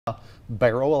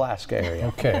Barrow, Alaska area.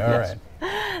 Okay, all right.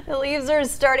 The leaves are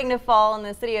starting to fall, and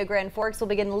the city of Grand Forks will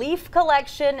begin leaf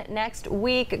collection next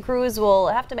week. Crews will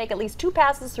have to make at least 2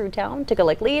 passes through town to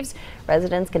collect leaves.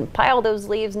 Residents can pile those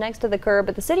leaves next to the curb,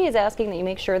 but the city is asking that you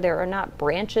make sure there are not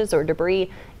branches or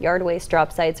debris. Yard waste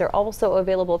drop sites are also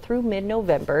available through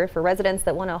mid-November for residents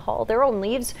that want to haul their own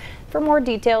leaves. For more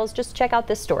details, just check out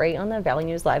this story on the Valley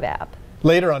News Live app.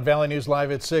 Later on Valley News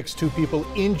Live at 6, 2 people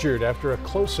injured after a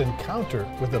close encounter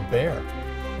with a bear.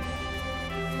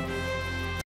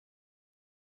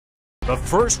 The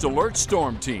First Alert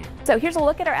Storm Team. So here's a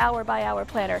look at our hour-by-hour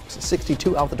planner.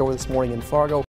 62 out the door this morning in Fargo.